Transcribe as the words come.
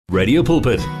Radio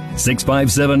Pulpit,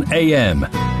 657 AM.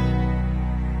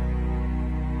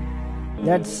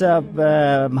 That's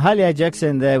Mahalia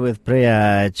Jackson there with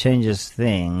Prayer Changes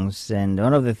Things. And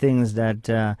one of the things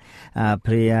that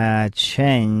prayer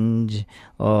changes,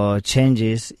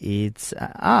 it's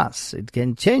us. It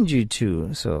can change you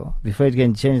too. So before it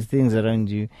can change things around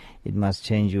you, it must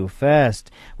change you first.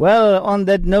 Well, on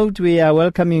that note, we are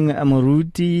welcoming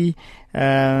Moruti,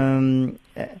 David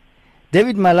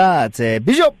Malatse,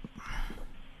 Bishop.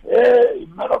 Hey,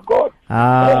 man of God.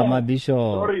 My Bishop.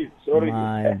 Sorry.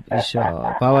 My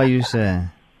Bishop. How are you, sir?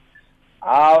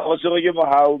 Also give me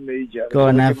how major.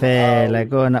 Kona fela,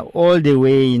 kona all the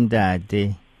way in that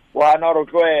day. Wana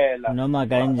rotlwela. Noma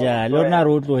kanja, lona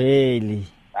rotloheli.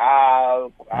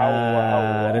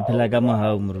 Re phela ka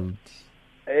mohau moruti.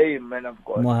 Hey, man of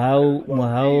God.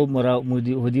 Mohau mora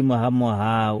hodimo ha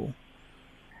mohau.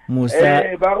 Musa.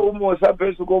 Hey, Musa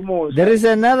Pesuko Musa. There is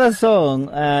another song,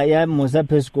 Musa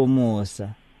Pesuko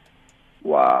Musa.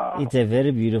 Wow. It's a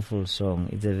very beautiful song.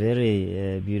 It's a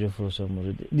very beautiful song,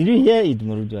 Muruti. Did you hear it,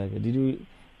 Muruti?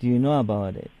 Do you know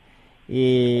about it?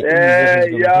 Yeah.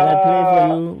 Can I play for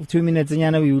you 2 minutes?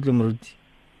 Muruti?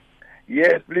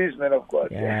 Yes, please, man of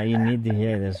God. Yeah, you need to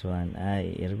hear this one.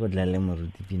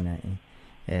 Muruti pina.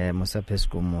 Musa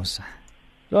Pesuko Musa.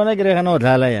 Lona kere kana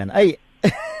odlala yana. Ay.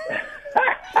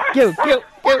 Kill.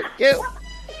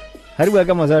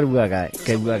 Haribuaka Musa haribuaka.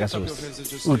 Kaibuaka sos.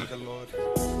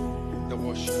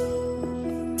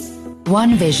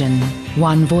 One vision,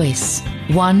 one voice,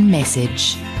 one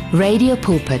message. Radio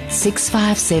Pulpit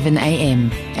 657 AM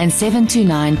and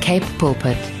 729 Cape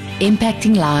Pulpit,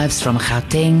 impacting lives from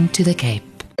Gauteng to the Cape.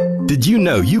 Did you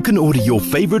know you can order your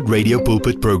favorite Radio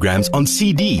Pulpit programs on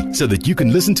CD so that you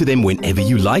can listen to them whenever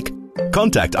you like?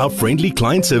 Contact our friendly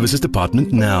client services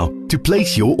department now to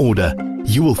place your order.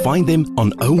 You will find them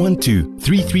on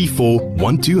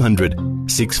 012-334-1200,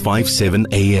 657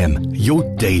 AM, your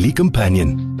daily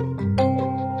companion.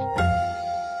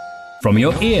 From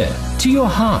your ear to your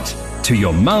heart, to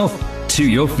your mouth, to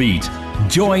your feet.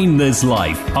 Join this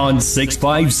life on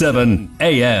 657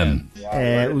 AM.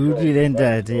 Utlwile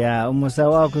ntate ya umusa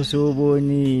wakho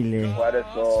sobonile. What a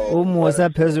song. Umusa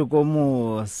phezu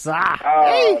komusa.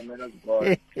 Man of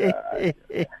God.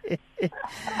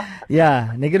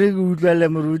 Yeah, nekere utlwele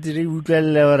Moruti re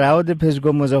utlwele ora ha o te phezu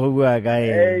komusa go bua ka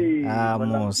ene.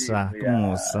 Musa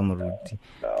Moruti.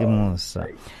 Ke musa.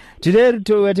 Today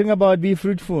we're talking about be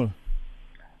fruitful.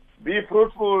 Be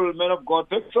fruitful, man of God.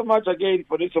 Thanks so much again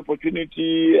for this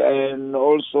opportunity, and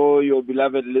also your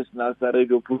beloved listeners at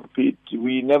Radio Pulpit.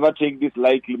 We never take this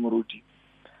lightly, Moruti.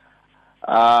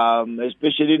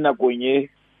 Especially Nakonye,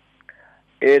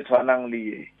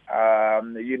 Twanangli.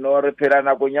 Repera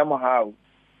Nakonya Mahau.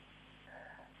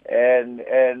 And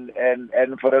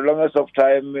for the longest of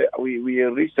time, we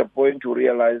reached a point to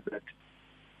realize that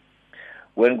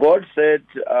when God said,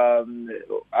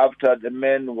 after the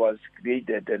man was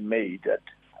created and made, that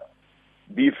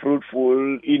be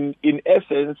fruitful, in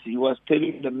essence, he was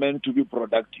telling the man to be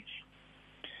productive.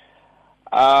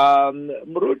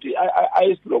 Moruti,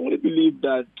 I strongly believe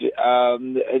that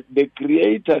the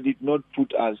Creator did not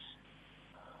put us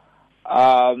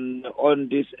on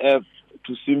this earth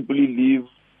to simply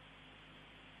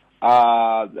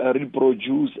live,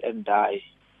 reproduce, and die.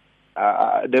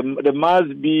 There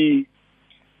must be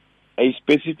a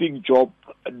specific job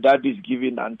that is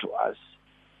given unto us.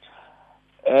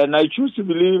 And I choose to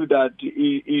believe that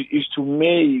it is to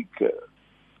make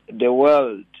the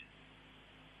world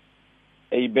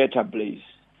a better place.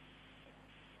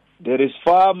 There is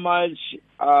far much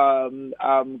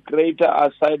greater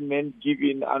assignment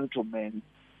given unto men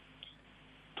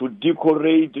to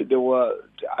decorate the world.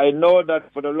 I know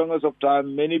that for the longest of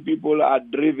time, many people are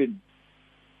driven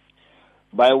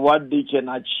by what they can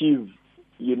achieve.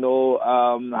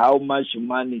 How much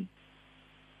money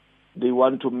they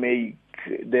want to make,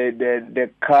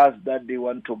 the cars that they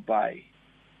want to buy,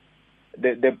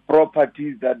 the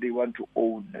properties that they want to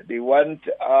own. They want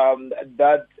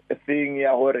that thing,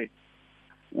 Yahore.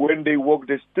 When they walk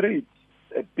the streets,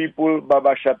 people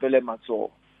Baba Chapele Maso,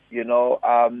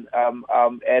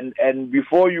 and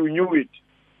before you knew it,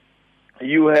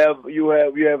 you have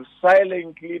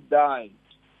silently died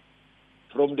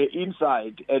from the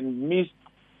inside and missed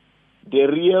the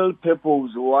real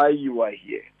purpose why you are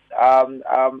here.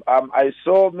 I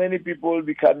saw many people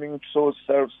becoming so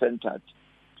self-centered.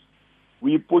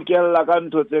 We put not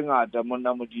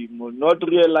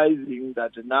realizing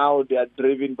that now they are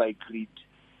driven by greed.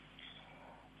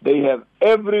 They have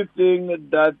everything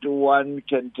that one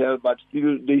can tell, but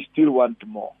they still want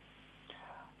more.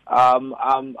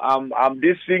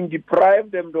 this thing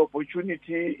deprived them the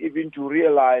opportunity even to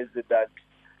realize that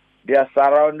they are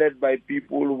surrounded by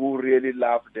people who really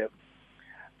love them.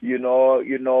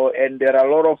 And there are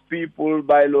a lot of people,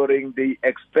 by Loring, they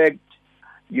expect,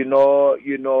 more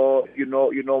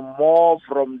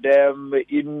from them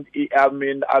in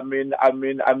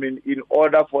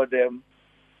order for them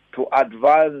to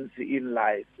advance in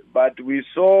life. But we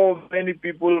saw many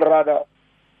people rather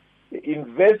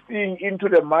investing into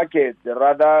the market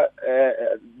rather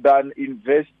than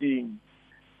investing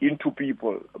into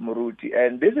people, Muruti.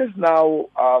 And this is now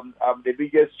the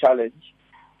biggest challenge.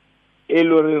 We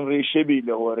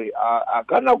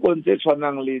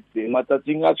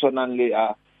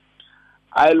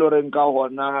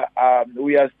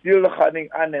are still running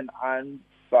on and on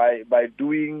by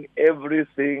doing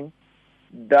everything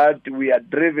that we are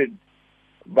driven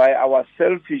by our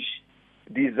selfish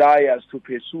desires to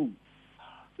pursue,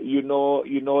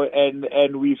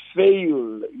 and we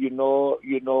fail,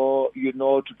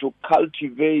 to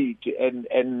cultivate and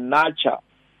nurture,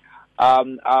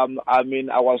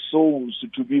 our souls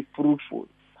to be fruitful.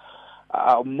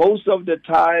 Most of the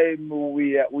time,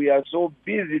 we are so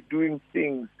busy doing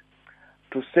things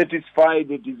to satisfy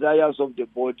the desires of the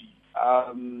body,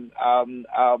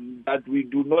 that we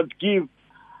do not give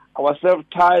ourselves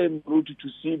time to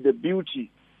see the beauty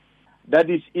that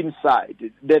is inside,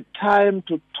 the time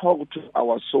to talk to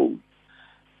our soul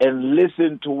and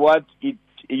listen to what it,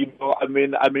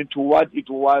 to what it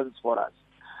wants for us.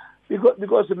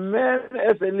 Because man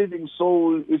as a living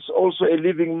soul is also a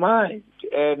living mind,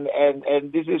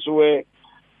 and this is where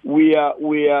we are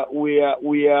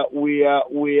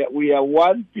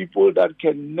one people that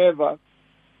can never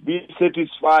be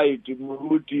satisfied,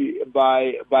 Muruti,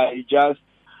 by just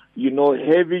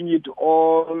having it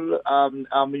all.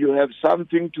 You have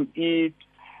something to eat,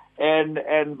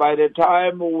 and by the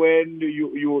time when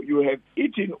you have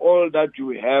eaten all that you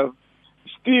have,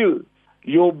 still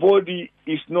your body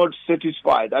is not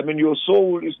satisfied. Your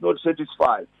soul is not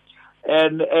satisfied,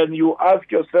 and you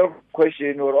ask yourself a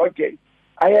question, or okay,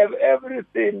 I have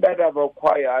everything that I've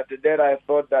acquired that I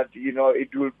thought that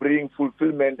it will bring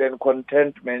fulfillment and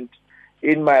contentment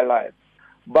in my life.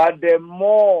 But the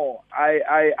more I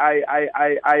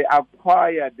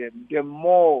acquire them, the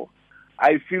more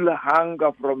I feel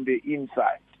hunger from the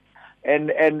inside, and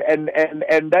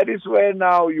that is where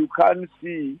now you can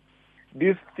see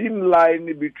this thin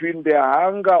line between the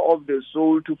hunger of the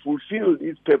soul to fulfill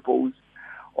its purpose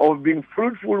of being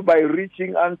fruitful by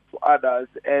reaching unto others,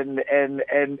 and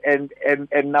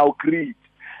now greed,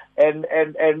 and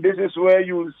this is where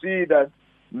you will see that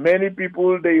many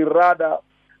people, they rather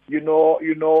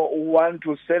want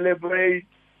to celebrate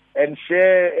and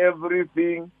share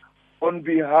everything on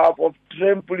behalf of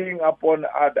trampling upon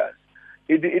others.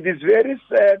 It is very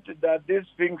sad that this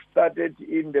thing started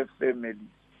in the family,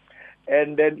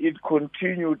 and then it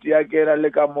continued.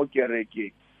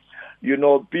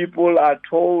 People are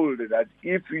told that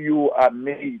if you are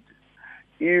made,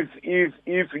 if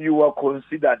you are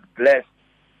considered blessed,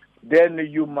 then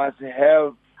you must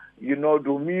have,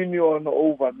 dominion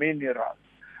over minerals.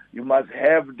 You must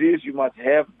have this, you must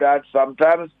have that.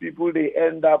 Sometimes people, they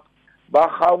end up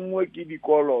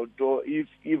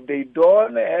if they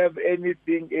don't have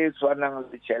anything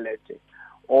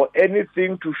or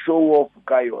anything to show off,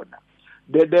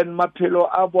 then mapelo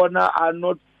abona are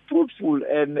not fruitful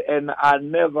and are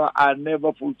never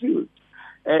fulfilled.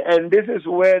 And this is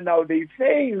where now they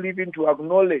fail even to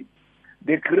acknowledge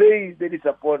the grace that is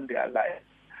upon their life.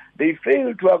 They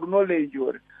fail to acknowledge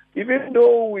even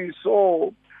though we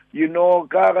saw, the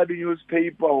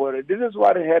newspaper, this is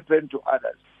what happened to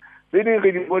others.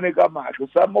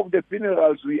 Some of the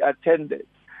funerals we attended,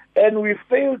 and we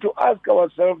fail to ask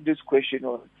ourselves this question: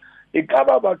 rest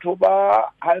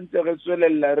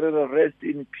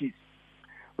in peace.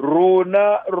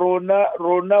 Rona,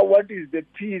 what is the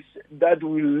peace that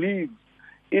we live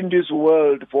in this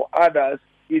world for others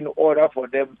in order for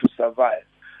them to survive?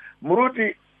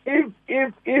 Muruti,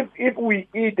 if we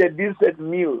eat a decent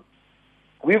meal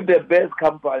with the best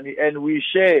company and we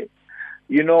share,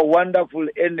 wonderful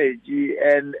energy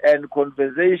and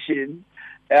conversation,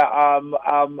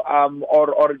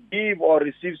 or give or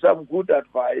receive some good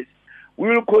advice, we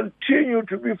will continue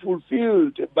to be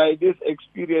fulfilled by this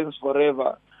experience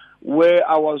forever, where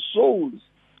our souls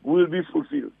will be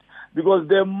fulfilled. Because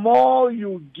the more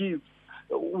you give,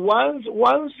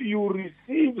 once you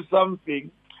receive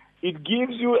something, it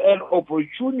gives you an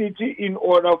opportunity in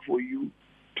order for you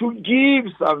to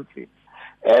give something.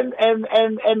 And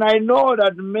I know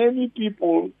that many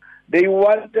people, they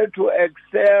wanted to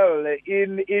excel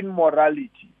in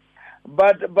morality.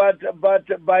 But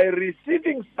by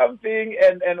receiving something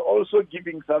and also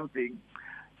giving something,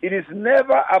 it is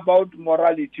never about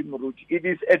morality, Muruti. It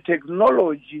is a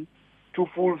technology to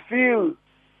fulfill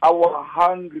our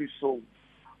hungry soul.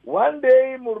 One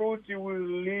day, Muruti will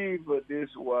leave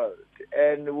this world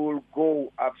and will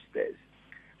go upstairs.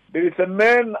 There is a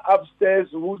man upstairs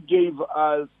who gave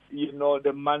us,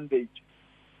 the mandate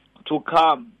to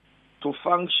come, to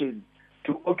function,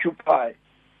 to occupy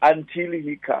until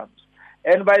he comes.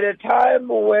 And by the time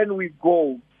when we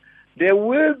go, there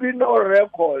will be no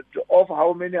record of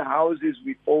how many houses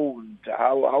we owned,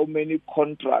 how many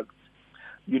contracts,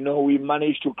 we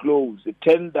managed to close, the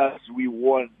tenders we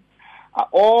won.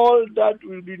 All that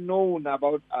will be known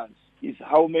about us is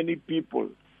how many people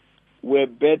were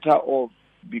better off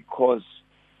because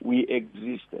we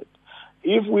existed.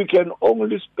 If we can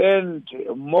only spend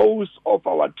most of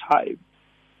our time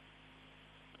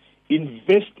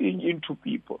investing into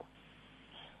people,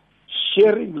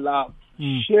 sharing love,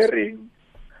 sharing.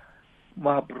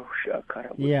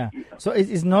 Yeah. So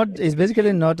it's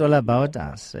basically not all about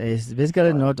us. It's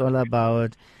basically not all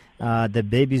about the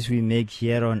babies we make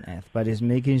here on earth, but it's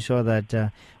making sure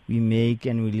that we make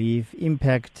and we leave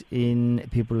impact in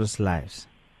people's lives.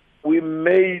 We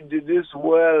made this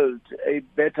world a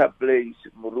better place,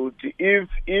 Muruti.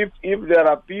 If there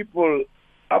are people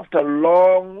after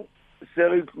long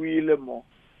there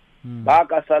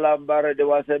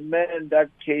was a man that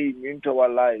came into our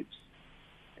lives.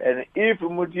 And if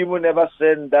Mutimu never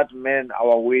sent that man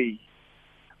our way,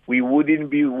 we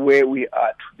wouldn't be where we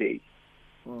are today.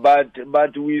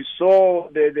 But we saw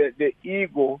the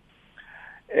ego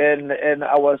and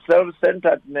our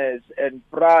self-centeredness and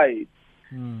pride.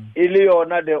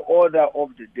 Iliona, the order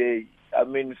of the day. I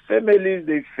mean, families,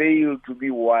 they fail to be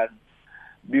one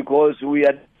because we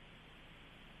are,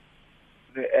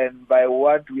 and by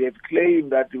what we have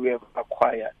claimed that we have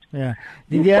acquired. Yeah.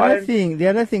 The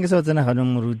other thing is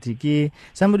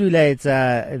somebody relates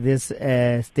this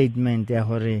statement,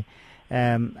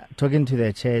 talking to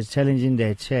the church, challenging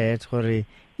the church,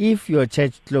 if your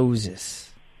church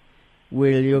closes,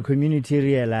 will your community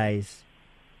realize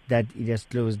that it has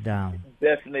closed down?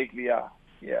 Definitely, yeah.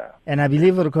 And I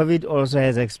believe COVID also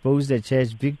has exposed the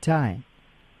church big time.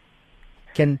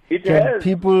 Can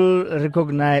people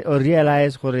recognize or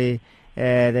realize the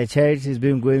church has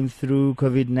been going through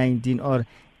COVID-19, or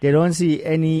they don't see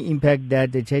any impact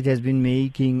that the church has been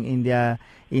making in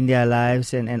their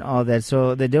lives and all that?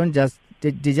 So they just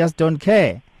don't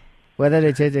care whether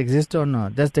the church exists or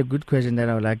not. That's the good question that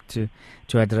I would like to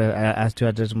address.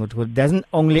 It doesn't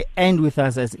only end with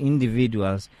us as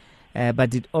individuals,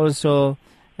 but it also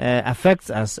affects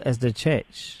us as the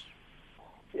church.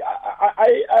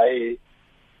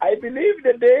 I believe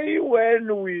the day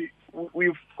when we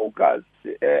focused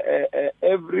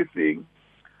everything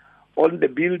on the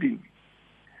building,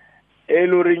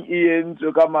 and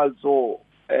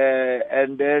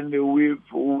then with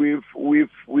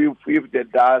the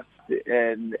dust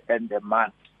and the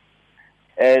mud,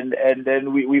 and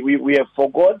then we have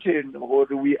forgotten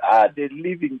what we are, the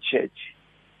living church.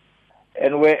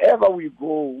 And wherever we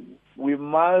go, we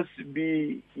must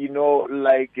be,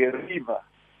 like a river.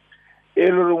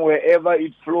 Wherever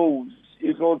it flows,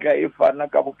 it's okay.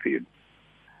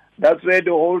 That's where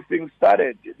the whole thing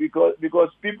started,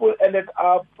 because people ended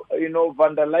up,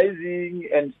 vandalizing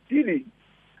and stealing,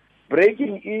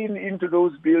 breaking into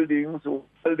those buildings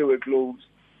while they were closed,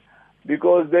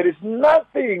 because there is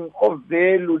nothing of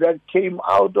value that came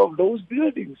out of those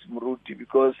buildings, Muruti,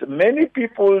 because many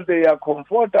people, they are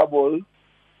comfortable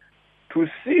to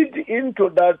sit into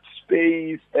that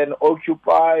space and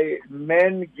occupy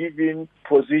men-given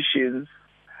positions,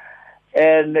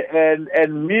 and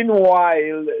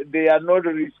meanwhile they are not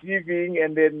receiving,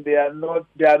 and then they are not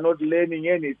learning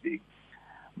anything.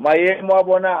 Maemo a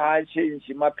bona ha change,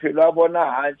 maphelo a bona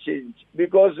ha change,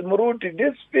 because Muruti,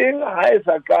 this thing ha e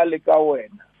sa kale ka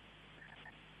wena,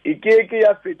 e ke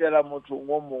ya fetela motho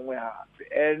mo mongwe hape,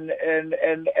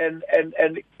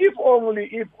 and if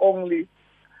only.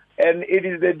 And it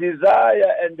is the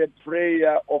desire and the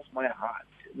prayer of my heart.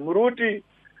 Muruti,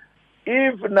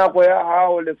 if nakoya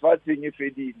hao lefatsheng e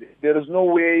fedile, there is no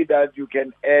way that you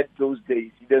can add those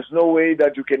days. There's no way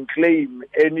that you can claim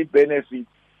any benefits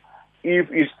if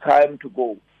it's time to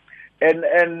go. And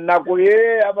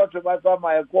nakoye abatho ba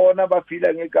tsamaya kona ba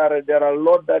feeling ekare there are a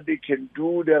lot that they can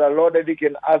do. There are a lot that they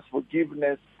can ask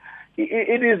forgiveness.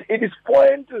 It is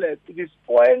pointless. It is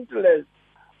pointless.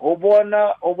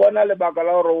 Obona lebaka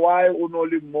la hore why o no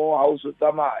le mo ha o so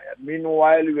tsamaya.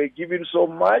 Meanwhile, we were given so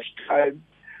much time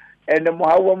and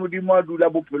mohau wa modimo a dula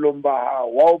bophelong ba hao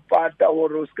wa o pata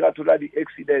hore o ska thola di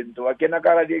accident wa kena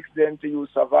ka di accident you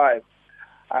survive.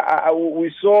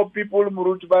 We saw people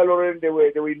Muruti by Lauren, they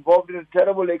were involved in a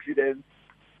terrible accident.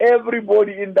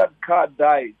 Everybody in that car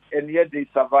died, and yet they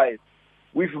survived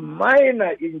with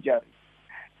minor injuries.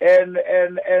 And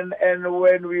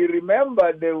when we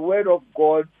remember the word of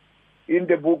God in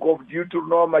the book of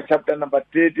Deuteronomy, chapter number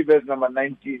 30, verse number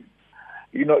 19,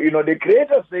 you know, the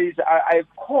Creator says, I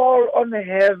call on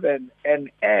heaven and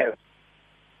earth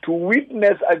to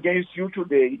witness against you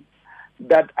today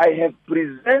that I have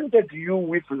presented you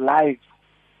with life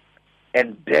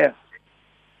and death,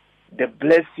 the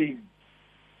blessing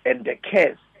and the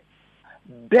curse.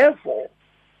 Therefore,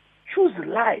 choose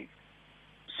life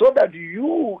so that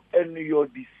you and your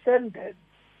descendants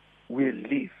will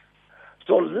live.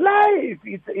 So life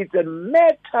is a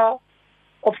matter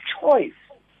of choice.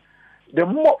 The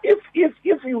more, if you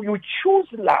choose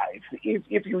life,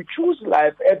 if you choose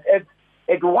life,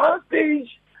 at one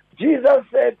stage, Jesus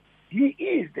said, He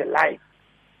is the life.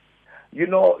 You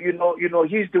know,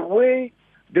 He's the way,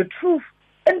 the truth,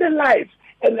 and the life.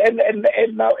 And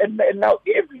now,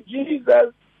 if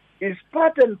Jesus is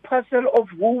part and parcel of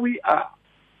who we are,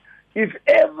 if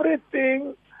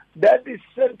everything that is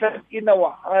centered in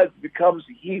our hearts becomes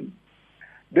Him,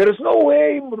 there is no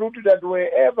way, Muruti, that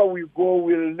wherever we go,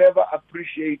 we'll never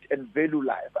appreciate and value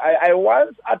life. I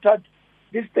once uttered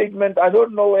this statement. I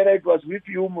don't know whether it was with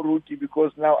you, Muruti,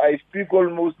 because now I speak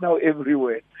almost now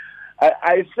everywhere.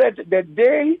 I said the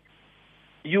day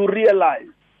you realize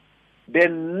the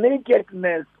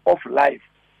nakedness of life,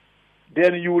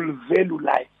 then you will value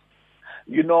life.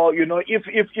 You know,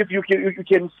 if you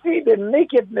can see the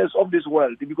nakedness of this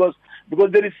world, because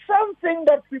there is something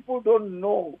that people don't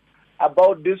know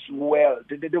about this world,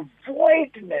 the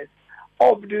voidness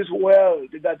of this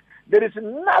world, that there is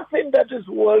nothing that this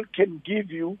world can give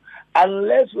you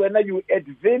unless when you add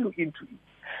value into it.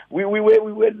 We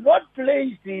were not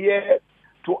placed here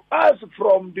to ask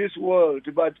from this world,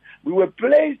 but we were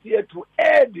placed here to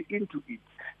add into it.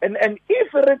 And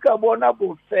if Rekabona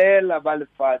Bofela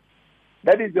Balefat,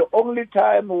 that is the only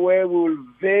time where we will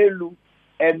value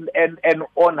and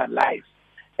honor life.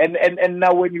 And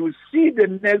now when you see the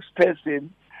next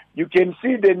person, you can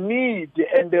see the need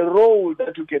and the role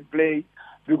that you can play,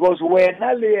 because when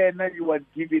you are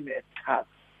given a task.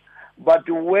 But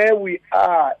where we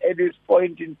are at this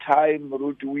point in time,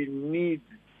 Ruth, we need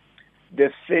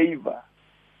the favor,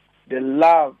 the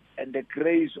love, and the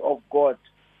grace of God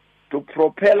to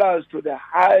propel us to the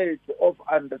height of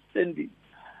understanding,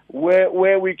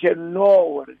 where we can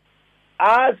know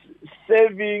us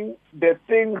serving the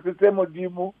things that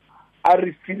are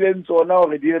refilling on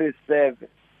already reserved.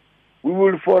 We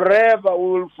will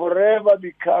forever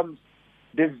become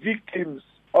the victims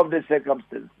of the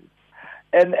circumstances.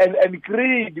 And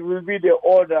greed will be the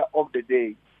order of the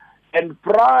day. And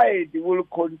pride will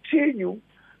continue,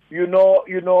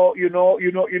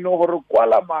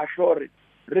 horokwala mashore.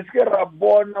 Riske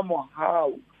rabona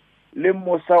mohau le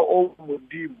mosa o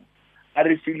modimo.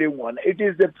 It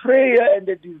is the prayer and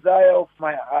the desire of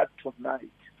my heart tonight.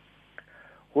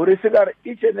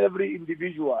 Each and every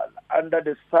individual under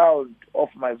the sound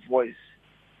of my voice,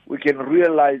 we can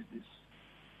realize this.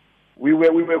 We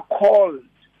were called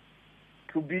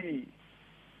to be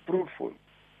fruitful,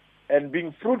 and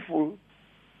being fruitful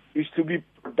is to be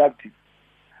productive.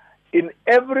 In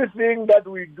everything that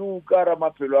we do,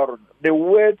 the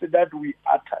words that we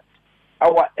uttered,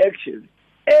 our actions,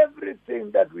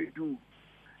 everything that we do,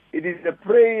 it is the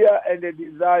prayer and the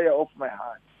desire of my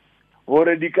heart.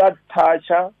 Horedika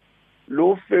tacha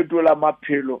lo fetola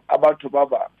maphelo abatho ba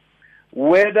bang.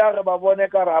 Whether re ba bone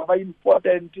ka re ba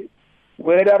important,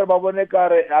 whether re ba bone ka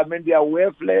re they are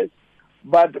worthless,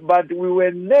 but we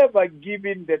were never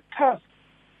given the task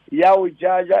ya o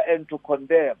judge and to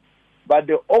condemn. But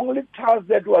the only task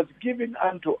that was given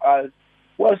unto us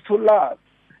was to love.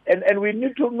 And we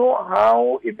need to know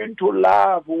how even to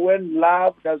love when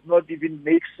love does not even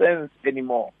make sense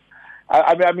anymore.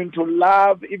 I mean to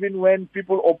love even when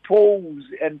people oppose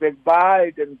and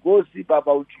backbite and gossip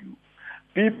about you.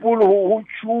 People who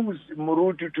choose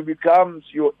Muruti to become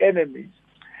your enemies.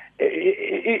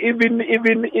 Even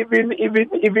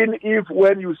if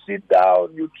when you sit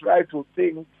down you try to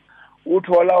think,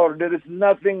 there is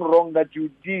nothing wrong that you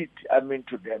did,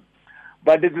 to them.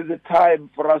 But this is a time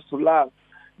for us to love.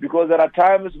 Because there are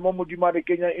times Momodima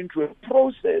Kenya into a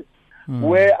process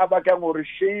where Abakang will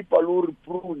reshape a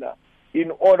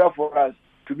in order for us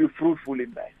to be fruitful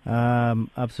in life.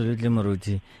 Absolutely,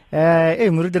 Muruti.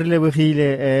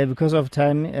 Muruti, because of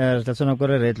time, that's not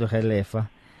going to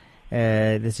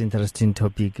this interesting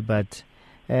topic. But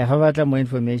How about more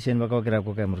information? Ba ka kra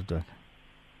ko ka moruti?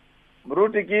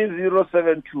 Moruti ke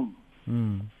 072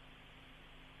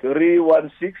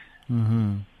 316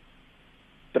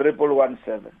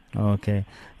 117. Okay.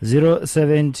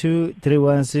 072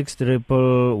 316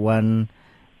 111.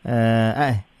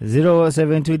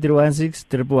 072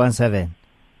 316 117.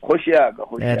 Khoshiyaka.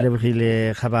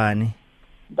 Lebogile Khabane.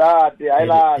 Dati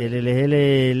ayila.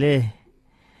 Hele.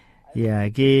 Yeah,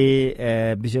 ke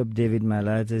Bishop David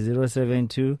Malatse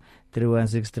 072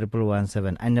 316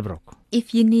 117. Annebrok.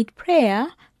 If you need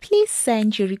prayer, please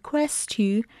send your request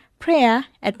to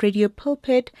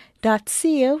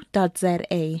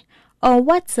prayer@radiopulpit.co.za or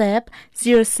WhatsApp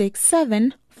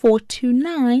 067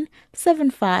 429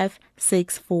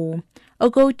 7564 or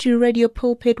go to Radio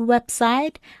Pulpit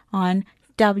website on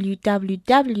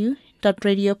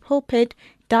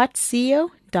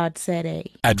www.radiopulpit.co.za.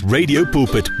 At Radio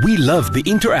Pulpit, we love the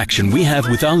interaction we have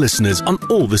with our listeners on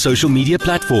all the social media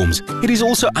platforms. It is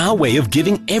also our way of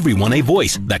giving everyone a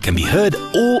voice that can be heard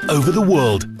all over the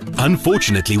world.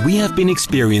 Unfortunately, we have been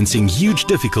experiencing huge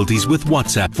difficulties with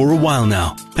WhatsApp for a while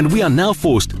now, and we are now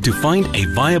forced to find a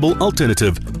viable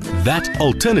alternative. That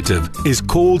alternative is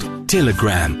called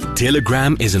Telegram.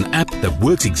 Telegram is an app that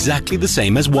works exactly the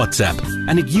same as WhatsApp,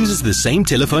 and it uses the same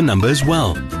telephone number as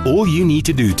well. All you need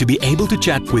to do to be able to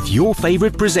chat with your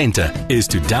favorite presenter is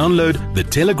to download the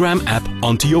Telegram app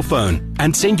onto your phone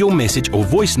and send your message or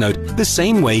voice note the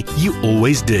same way you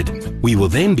always did. We will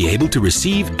then be able to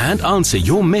receive and answer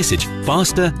your message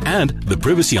faster, and the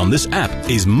privacy on this app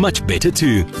is much better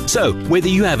too. So, whether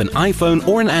you have an iPhone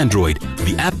or an Android,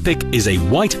 the app pic is a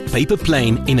white paper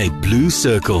plane in a blue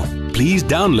circle. Please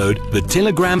download the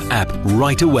Telegram app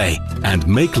right away and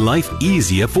make life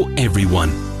easier for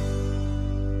everyone.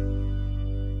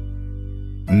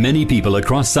 Many people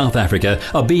across South Africa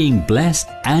are being blessed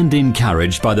and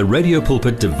encouraged by the Radio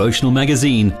Pulpit devotional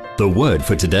magazine, The Word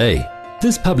for Today.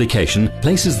 This publication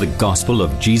places the gospel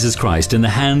of Jesus Christ in the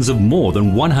hands of more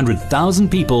than 100,000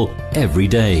 people every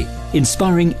day,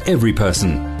 inspiring every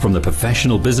person, from the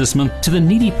professional businessman to the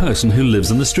needy person who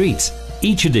lives on the streets.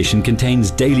 Each edition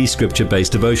contains daily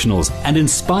scripture-based devotionals and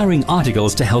inspiring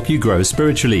articles to help you grow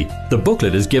spiritually. The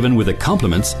booklet is given with the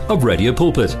compliments of Radio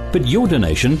Pulpit, but your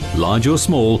donation, large or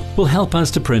small, will help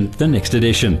us to print the next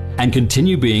edition and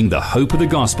continue being the hope of the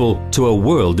gospel to a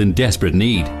world in desperate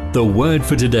need. The Word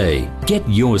for Today. Get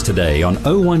yours today on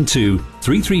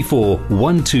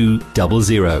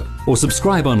 012-334-1200 or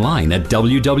subscribe online at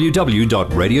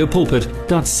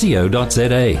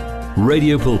www.radiopulpit.co.za.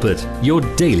 Radio Pulpit, your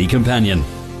daily companion.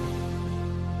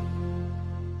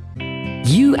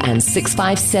 You and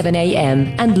 657 AM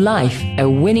and life, a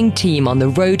winning team on the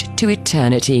road to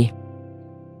eternity.